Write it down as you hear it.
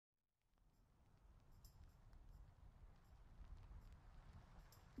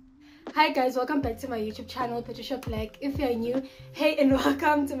Hi guys, welcome back to my YouTube channel, Patricia Black. If you're new, hey, and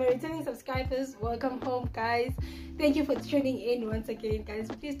welcome to my returning subscribers. Welcome home, guys. Thank you for tuning in once again, guys.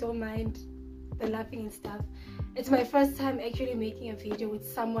 Please don't mind the laughing and stuff. It's my first time actually making a video with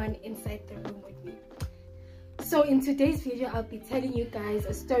someone inside the room with me. So in today's video, I'll be telling you guys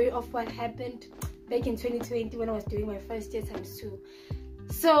a story of what happened back in 2020 when I was doing my first year ×2.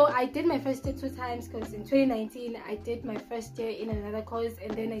 So I did my first year 2 times because in 2019 I did my first year in another course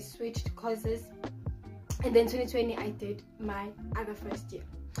and then I switched courses, and then 2020 I did my other first year.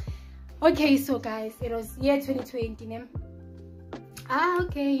 Okay, so guys, it was year 2020.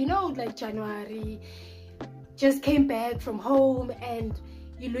 Okay, you know, like January, just came back from home and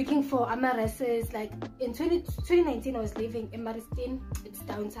you're looking for amareses. Like in 2019 I was living in Maristin. It's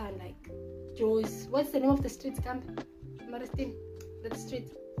downtown, like Joe's. What's the name of the street, camp? Maristin. That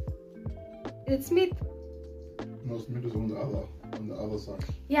street. Is it Smith? No, Smith is on the other side.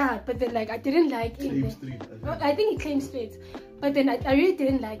 Yeah, but then like I didn't like Claim Street. I think it claims Street. But then I really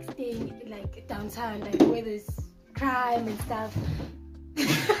didn't like staying like downtown, like where there's crime and stuff.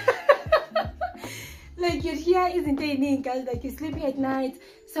 Like you're here, isn't it, guys? Like you're sleeping at night,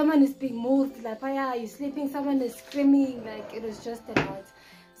 someone is being moved, like you're sleeping, someone is screaming, like it was just a lot.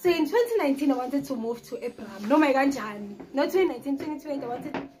 So in 2019, I wanted to move to Abraham. No, my God, not 2019, 2020. I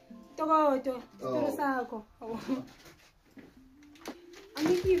wanted to I'm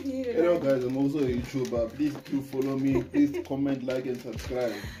making a video. Hello guys, I'm also a YouTuber. Please do follow me. Please comment, like, and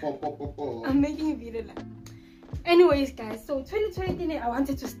subscribe. I'm making a video. Anyways, guys, so 2020, I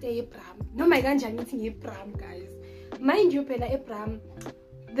wanted to stay in Abraham. No, my God, I'm meeting Abraham, guys. Mind you, Abraham,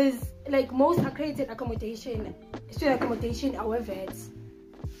 there's like most accredited accommodation, student accommodation, our vets.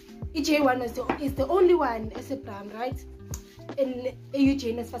 EJ1 is the only one as a Abraham, right? In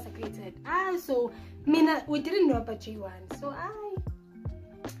AUJ is first accredited. So we didn't know about J1.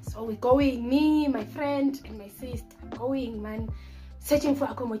 So we're going, me, my friend, and my sister, going, man, searching for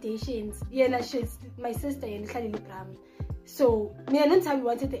accommodations. Yeah, she's my sister and Abraham. So me and time we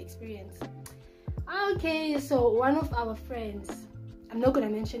wanted the experience. Okay, so one of our friends, I'm not gonna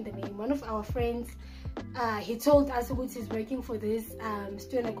mention the name, one of our friends, he told us he's working for this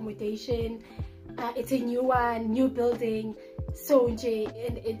student accommodation. It's a new one, new building, so and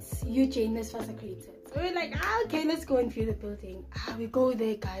it's UJ is first accredited. So we're like, okay, let's go and view the building. We go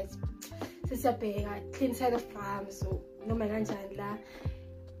there, guys. It's a clean side of Pram, so no man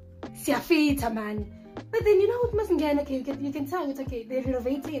siafita, man. But then you know it mustn't get okay. You can tell it's okay. They're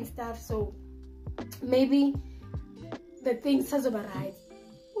renovating and stuff, so maybe the thing says over right.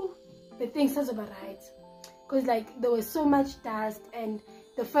 The thing says over right, because like there was so much dust, and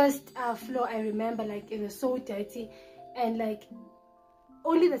the first floor I remember like it was so dirty, and like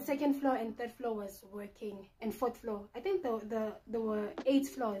only the second floor and third floor was working, and fourth floor I think there were 8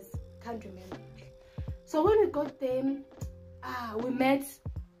 floors, can't remember. So when we got there, we met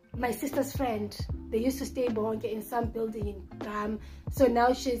my sister's friend. They used to stay in some building in Gram, so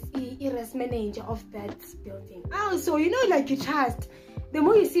now she's the manager of that building. So you know, like you trust. The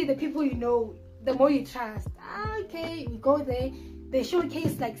more you see the people you know, the more you trust. Okay, we go there. They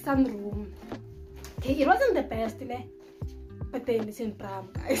showcase like some room. Okay, it wasn't the best, but then it's in Pram,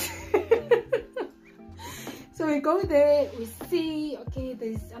 guys. So we go there, we see, okay,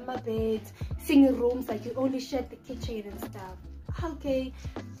 there's a bed, single rooms, like you only share the kitchen and stuff. Okay,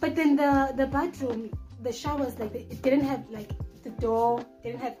 but then the bathroom, the showers, like it didn't have like the door,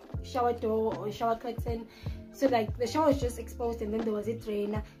 didn't have shower door or shower curtain. So like the shower was just exposed, and then there was a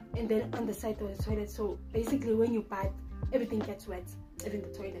drain, and then on the side there was a toilet. So basically when you bath, everything gets wet, even the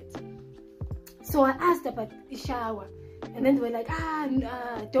toilet. So I asked about the shower, and then they were like,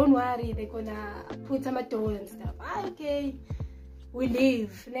 don't worry, they're gonna put some door and stuff. Okay, we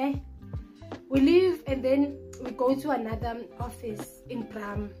leave, ne? We leave, and then we go to another office in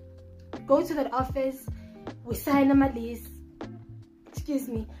Pram. Go to that office, we sign a lease. Excuse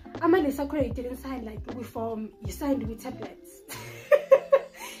me, Amalisa didn't sign like we form, you signed with tablets.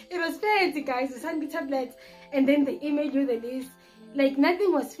 It was fancy, guys. You signed with tablets, and then they email you the list. Like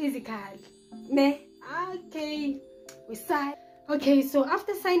nothing was physical. Meh. Okay, we signed. Okay, so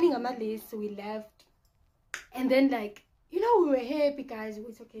after signing a list, we left, and then like you know, we were happy, guys. It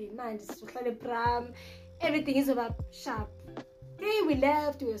was okay, man. This is Pram. Everything is over sharp. Okay, we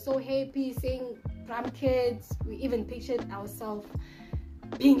left. We were so happy seeing Pram kids. We even pictured ourselves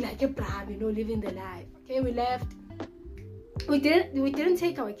being like a Pram, you know, living the life. Okay, we left. We didn't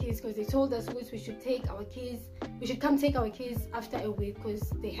take our keys because they told us we should take our keys. We should come take our keys after a week because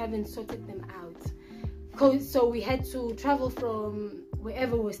they haven't sorted them out. So we had to travel from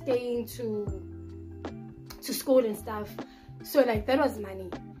wherever we were staying to school and stuff. So like that was money.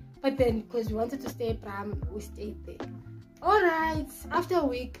 But then, because we wanted to stay at Bram, we stayed there. Alright, after a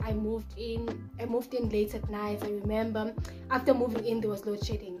week, I moved in. I moved in late at night. I remember after moving in, there was load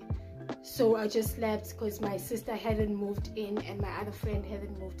shedding. So I just slept because my sister hadn't moved in and my other friend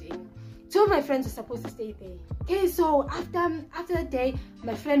hadn't moved in. Two of my friends were supposed to stay there. Okay, so after the day,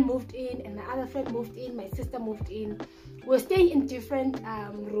 my friend moved in and my other friend moved in, my sister moved in. We were staying in different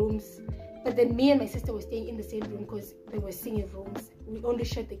rooms, but then me and my sister were staying in the same room because they were singing rooms. We only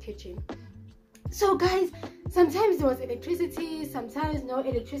shared the kitchen. So guys, sometimes there was electricity, sometimes no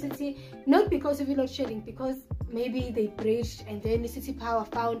electricity, not because of load shedding, because maybe they breached and then the city power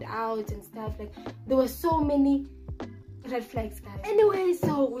found out and stuff. Like, there were so many red flags, guys. Anyway,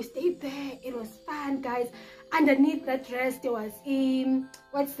 so we stayed there. It was fun, guys. Underneath that dress there was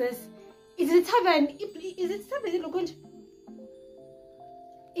what's this? Is it a tavern? Is it tavern? It's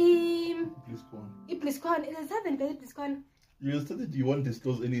a tavern, guys. You said that you won't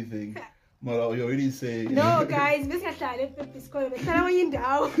disclose anything. Mara, you already say. No, guys,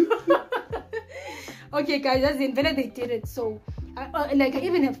 okay, guys, that's in better they did it. So, like, I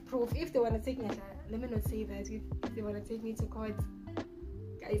even have proof. If they want to take me, let me not say that. If they want to take me to court,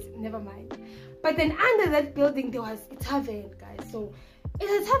 guys, never mind. But then under that building, there was a tavern, guys. So,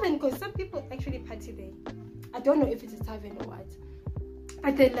 it's a tavern because some people actually party there. I don't know if it's a tavern or what.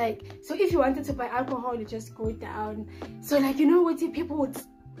 But then, like, so if you wanted to buy alcohol, you just go down. So, like, you know what, people would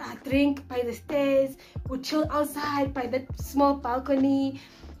drink by the stairs, would chill outside by that small balcony.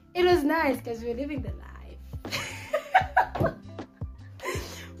 It was nice because we were living the life.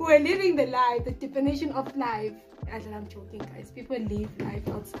 We were living the life, the definition of life. As I'm joking, guys, people live life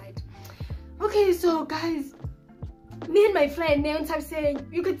outside. Okay, so guys, me and my friend, I'm saying,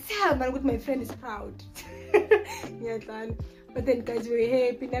 you could tell man what my friend is proud. Yeah, but then guys, we were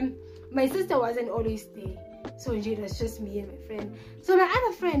happy. Then my sister wasn't always there. So it was just me and my friend. So my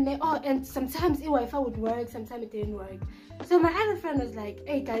other friend, and sometimes Wi-Fi would work, sometimes it didn't work. So my other friend was like,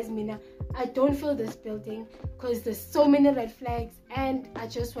 hey guys, Mina, I don't feel this building because there's so many red flags and I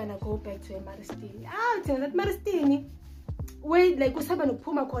just want to go back to Maristini. Ah, tell that Maristini. Wait, like what's happening to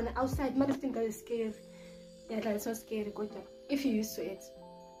Puma corner outside? Maristini is scary. Yeah, that's so scary. If you're used to it,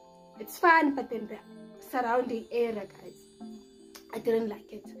 it's fun, but then the surrounding area, guys, I didn't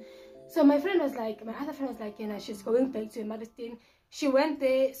like it. So my other friend was like, you know, she's going back to Madison. She went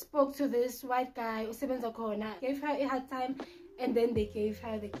there, spoke to this white guy, gave her a hard time, and then they gave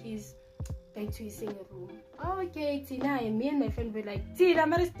her the keys back to his singing room. Okay, Tina, and me and my friend were like, Tina,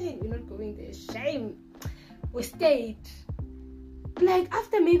 Madison, we're not going there. Shame. We stayed. Like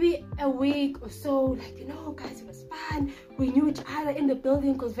after maybe a week or so, like, you know, guys, it was fun. We knew each other in the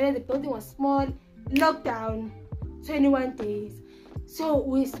building because the building was small. Lockdown, 21 days. So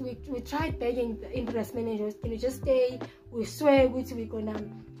we tried begging the interest managers, can you just stay? We swear we're gonna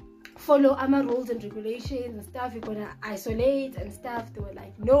follow our rules and regulations and stuff. We're gonna isolate and stuff. They were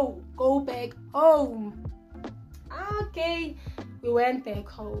like, no, go back home. Okay, we went back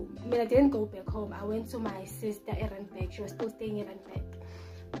home. I mean, I didn't go back home. I went to my sister Ehrenberg. She was still staying in Ehrenberg.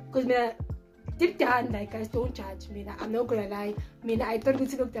 Because deep down, like, guys, don't judge me. I'm not gonna lie. I thought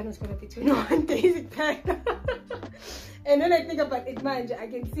lockdown was gonna be 21 days back. And when I think about it, man, I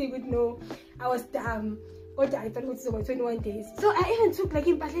can see with I was dumb. But I thought it was about 21 days. So I even took like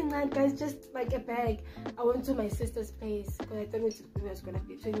in Bali, guys, just like a bag. I went to my sister's place because I thought it was gonna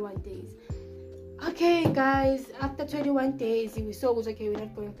be 21 days. Okay, guys, after 21 days, we saw it was okay. We're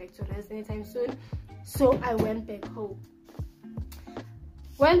not going back to rest anytime soon. So I went back home.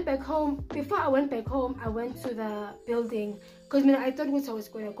 Before I went back home, I went to the building because I thought I was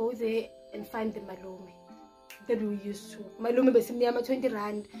going to go there and find the malume that we used to. Malume was 20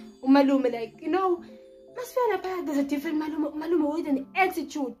 rand. Malume, like, you know, there's a different malume. Malume with an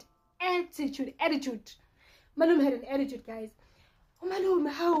attitude. Malume had an attitude, guys. Malume,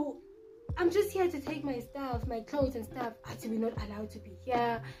 how? I'm just here to take my stuff, my clothes and stuff. Actually, we're not allowed to be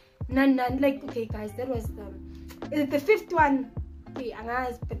here. None. Like, okay, guys, that was the fifth one. Okay,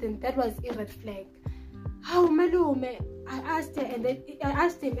 but then that was a red flag. How Malume? I asked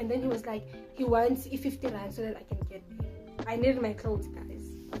him, and then he was like, he wants 50 rand so that I can get there. I needed my clothes,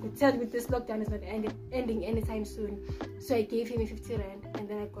 guys. I could tell with this lockdown is not ending anytime soon. So I gave him 50 rand, and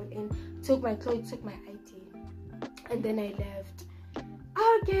then I got in, took my clothes, took my ID, and then I left.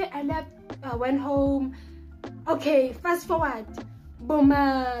 Okay, I left. I went home. Okay, fast forward. Boom,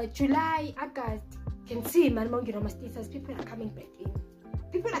 July, August. Can see, man, my status. People are coming back in.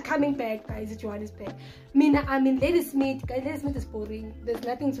 People are coming back, guys. Johannesburg. I'm in Ladysmith. Guys, Ladysmith is boring. There's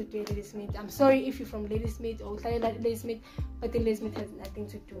nothing to do in Ladysmith. I'm sorry if you're from Ladysmith or Ladysmith, but the Ladysmith has nothing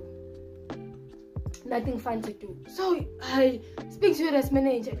to do. nothing fun to do. So I speak to the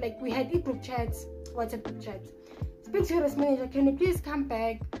manager, like we had group chats, WhatsApp group chats. Speak to the manager, can you please come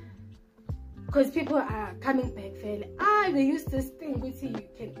back? Because people are coming back fairly. They use this thing which you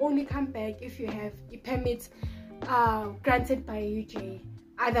can only come back if you have a permit granted by UJ.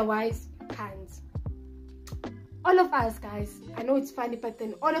 Otherwise, you can't. All of us, guys, I know it's funny, but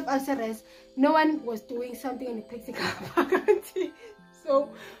then all of us, no one was doing something in the practical faculty. So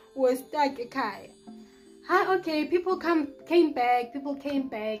we're stuck at Kaya. Okay, people came back.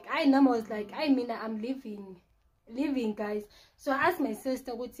 I know, I was like, I'm leaving, guys. So I asked my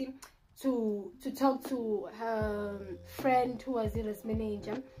sister to talk to her friend who was the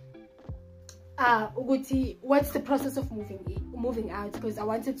manager. What's the process of moving out, because I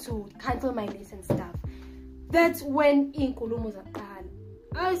wanted to cancel my lease and stuff. That's when inkulumo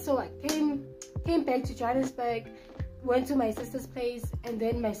zaqala. So I came back to Johannesburg, went to my sister's place, and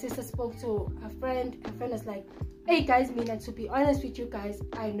then my sister spoke to her friend. Her friend was like, hey guys, Mina, to be honest with you guys,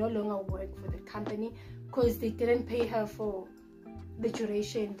 I no longer work for the company because they didn't pay her for the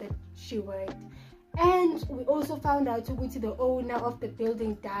duration that she worked. And we also found out the owner of the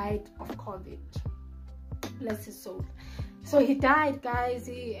building died of COVID. Bless his soul. So he died, guys.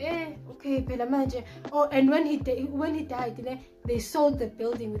 Okay, oh, and when he died, they sold the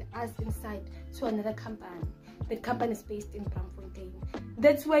building with us inside to another company. The company is based in Braamfontein.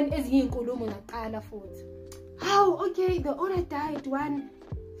 That's when how, okay, the owner died, one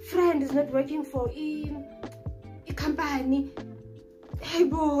friend is not working for a company. Hey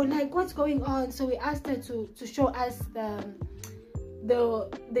bro, like what's going on? So we asked her to show us the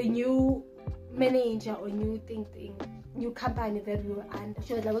new manager or new new company that we were under.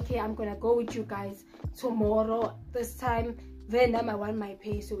 She was like, okay, I'm gonna go with you guys tomorrow. This time then I want my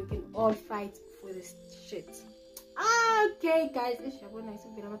pay so we can all fight for this shit. Okay guys,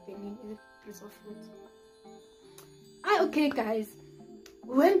 okay guys,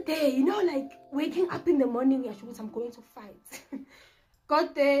 we went there, like waking up in the morning, I'm going to fight.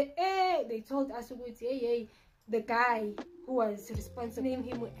 Got there, they told us, hey, the guy who was responsible, named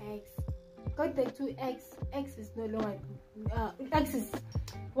him X. Got there to X is no longer, X is,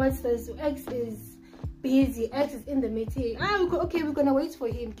 what's this? X is busy, X is in the meeting. Okay, we're gonna wait for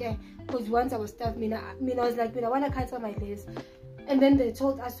him, okay? Because once I was stuff, I was like, I wanna cancel my list. And then they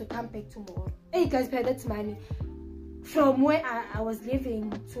told us to come back tomorrow. Hey guys, that's money. From where I was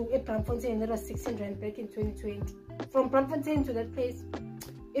living to Braamfontein, that was 16 rand back in 2020. From Braamfontein to that place,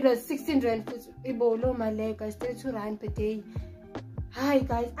 it was 16 rand. My leg, I still 2 rand per day. Hi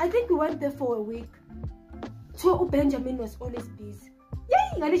guys, I think we went there for a week. So Benjamin was always busy.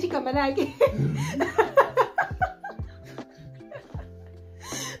 Yay!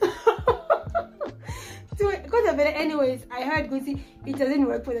 Anyways, I heard Gucci, it doesn't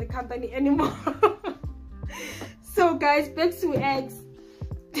work for the company anymore. So guys, back to X.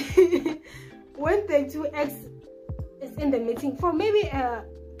 When the 2X is in the meeting, for maybe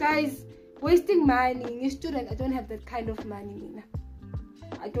guys, wasting money, new student, I don't have that kind of money, Mina.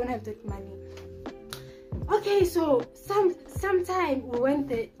 I don't have that money. Okay, so sometime we went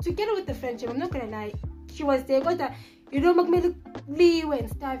there together with the friendship. I'm not gonna lie, she was there, got that, Liu and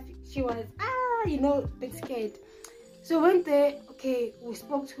stuff. She was a bit scared. So went there. Okay, we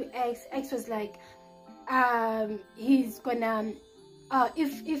spoke to X. X was like, he's gonna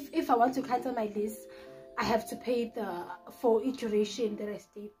if I want to cancel my list, I have to pay for each duration that I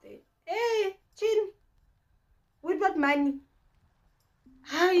stayed there. Hey, chin, with what money?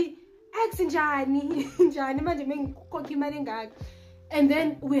 Hi, X and Johnny, and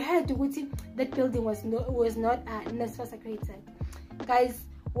then we heard that building was not NSFAS accredited. Guys,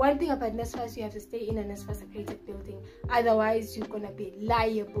 one thing about NSFAS, you have to stay in a NSFAS accredited building, otherwise you're gonna be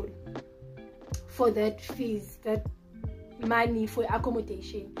liable for that fees, that money for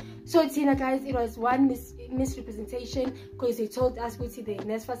accommodation. So Tina, guys, it was one misrepresentation, because they told us the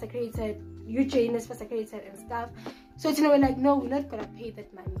NSFAS accredited, UJ NSFAS accredited and stuff. So Tina, we're like, no, we're not gonna pay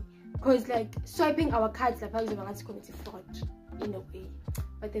that money, because like swiping our cards like we're going to commit fraud in a way.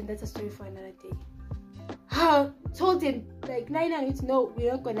 But then that's a story for another day. Told him like 9 hours, no,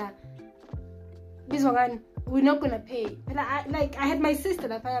 we're not gonna pay. But I had my sister,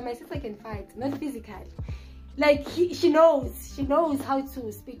 my sister can fight, not physically. Like she knows how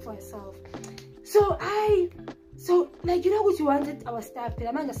to speak for herself. So like what you wanted our staff, but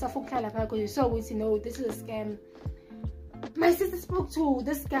I'm just because you saw this is a scam. My sister spoke to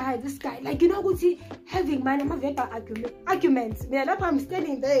this guy, like having money, verbal arguments. I'm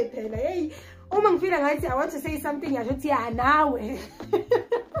standing there, like, hey, I want to say something, I should say now.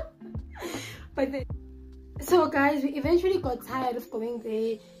 But then, so guys, we eventually got tired of going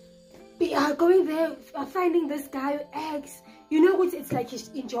there. going there, finding this guy X. You know what? It's like he's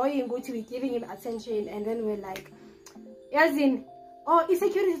enjoying what we're giving him attention, and then we're like, as in, oh,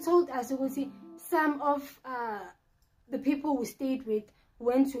 security told us, some of the people we stayed with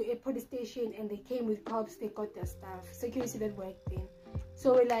went to a police station and they came with cops. They got their stuff. Security that worked there.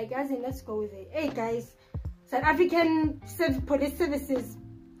 So we're like, as in, let's go there. Hey guys, South African police services.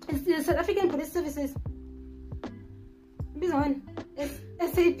 It's the South African police services. This one,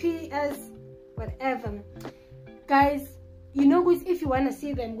 SAPS, whatever. Guys, you know what? If you wanna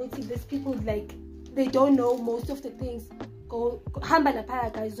see them, go see these people, like they don't know most of the things. Go hamba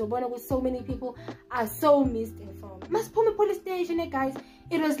lapha, guys. With so many people are so misinformed. Masiphume police station, guys.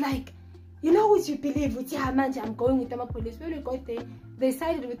 It was like, you know what, you believe with I'm going with the police. When we got there, they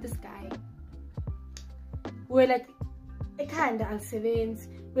sided with this guy. We're like, Ekanda and Sevens.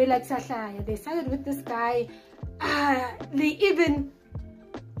 We're like, Sahlaya. They sided with this guy. They even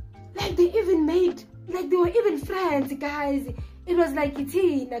made, like, they were even friends, guys. It was like,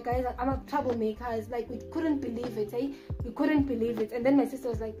 guys, I'm a troublemakers. Like, we couldn't believe it, eh? We couldn't believe it. And then my sister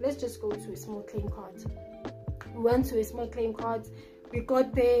was like, let's just go to a small claim court. We went to a small claim court. We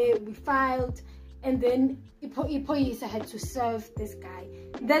got there, we filed, and then Ipoyisa had to serve this guy.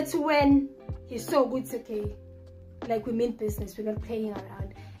 That's when he saw good, okay, like, we mean business, we're not playing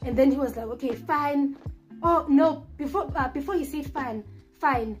around. And then he was like, okay, fine. Oh no, before he said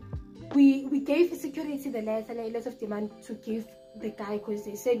fine, we gave security the letter of demand to give the guy, because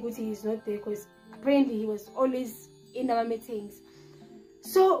they said good he is not there, because apparently he was always in our meetings.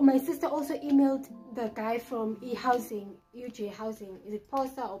 So my sister also emailed the guy from housing, UJ housing, is it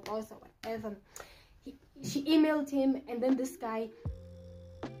Posa or Posa, whatever. She emailed him, and then this guy,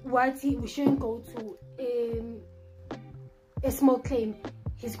 we shouldn't go to a small claim,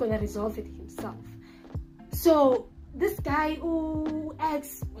 he's gonna resolve it himself. So this guy who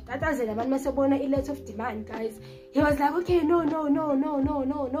asks, that doesn't a letter of demand, guys. He was like, okay, no.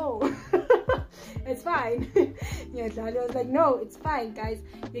 It's fine. Yeah, I was like, no, it's fine, guys.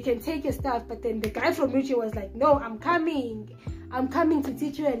 You can take your stuff. But then the guy from Richie was like, no, I'm coming to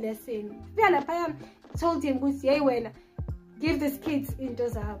teach you a lesson. Told him, give this kids in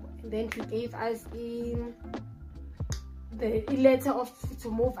Josab. And then he gave us the letter to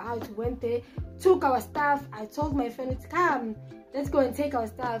move out. We went there, took our stuff. I told my friend, come, let's go and take our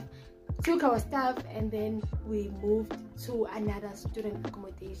stuff. Took our stuff, and then we moved to another student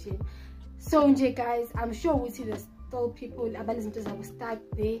accommodation. So guys, I'm sure we see there's still people who were stuck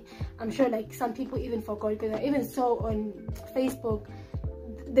there. I'm sure like some people even forgot, because I even saw on Facebook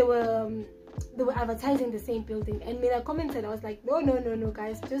they were advertising the same building, and when I commented, I was like, no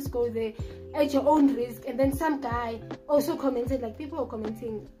guys, just go there at your own risk. And then some guy also commented, like, people are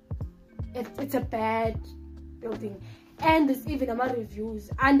commenting it's a bad building, and there's even amount of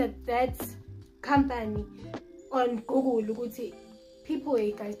reviews under that company on Google. People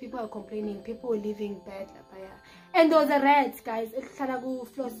are complaining, people are living bad. And there was a rat, guys, it's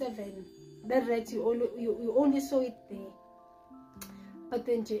floor 7. That rat, you only saw it there. But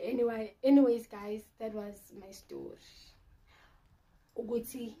then anyways guys, that was my story.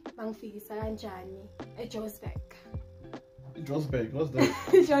 Uguti bangfikisa kanjani eJohannesburg. Johannesburg, what's that?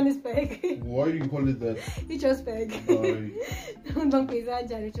 Johannesburg. Why do you call it that? Johannesburg. Bangfikisa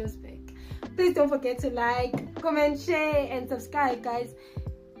kanjani eJohannesburg. Please don't forget to like, comment, share, and subscribe, guys.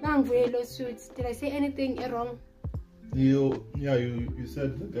 Did I say anything wrong? You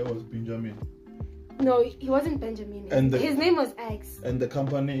said the guy was Benjamin. No, he wasn't Benjamin. And his name was X. And the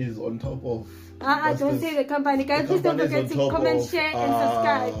company is on top of... don't say the company. Guys, please don't forget to comment, share, and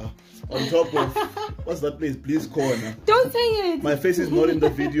subscribe. On top of... What's that place? Please corner. Don't say it. My face is not in the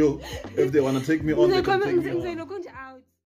video. If they want to take me on, they can take me on.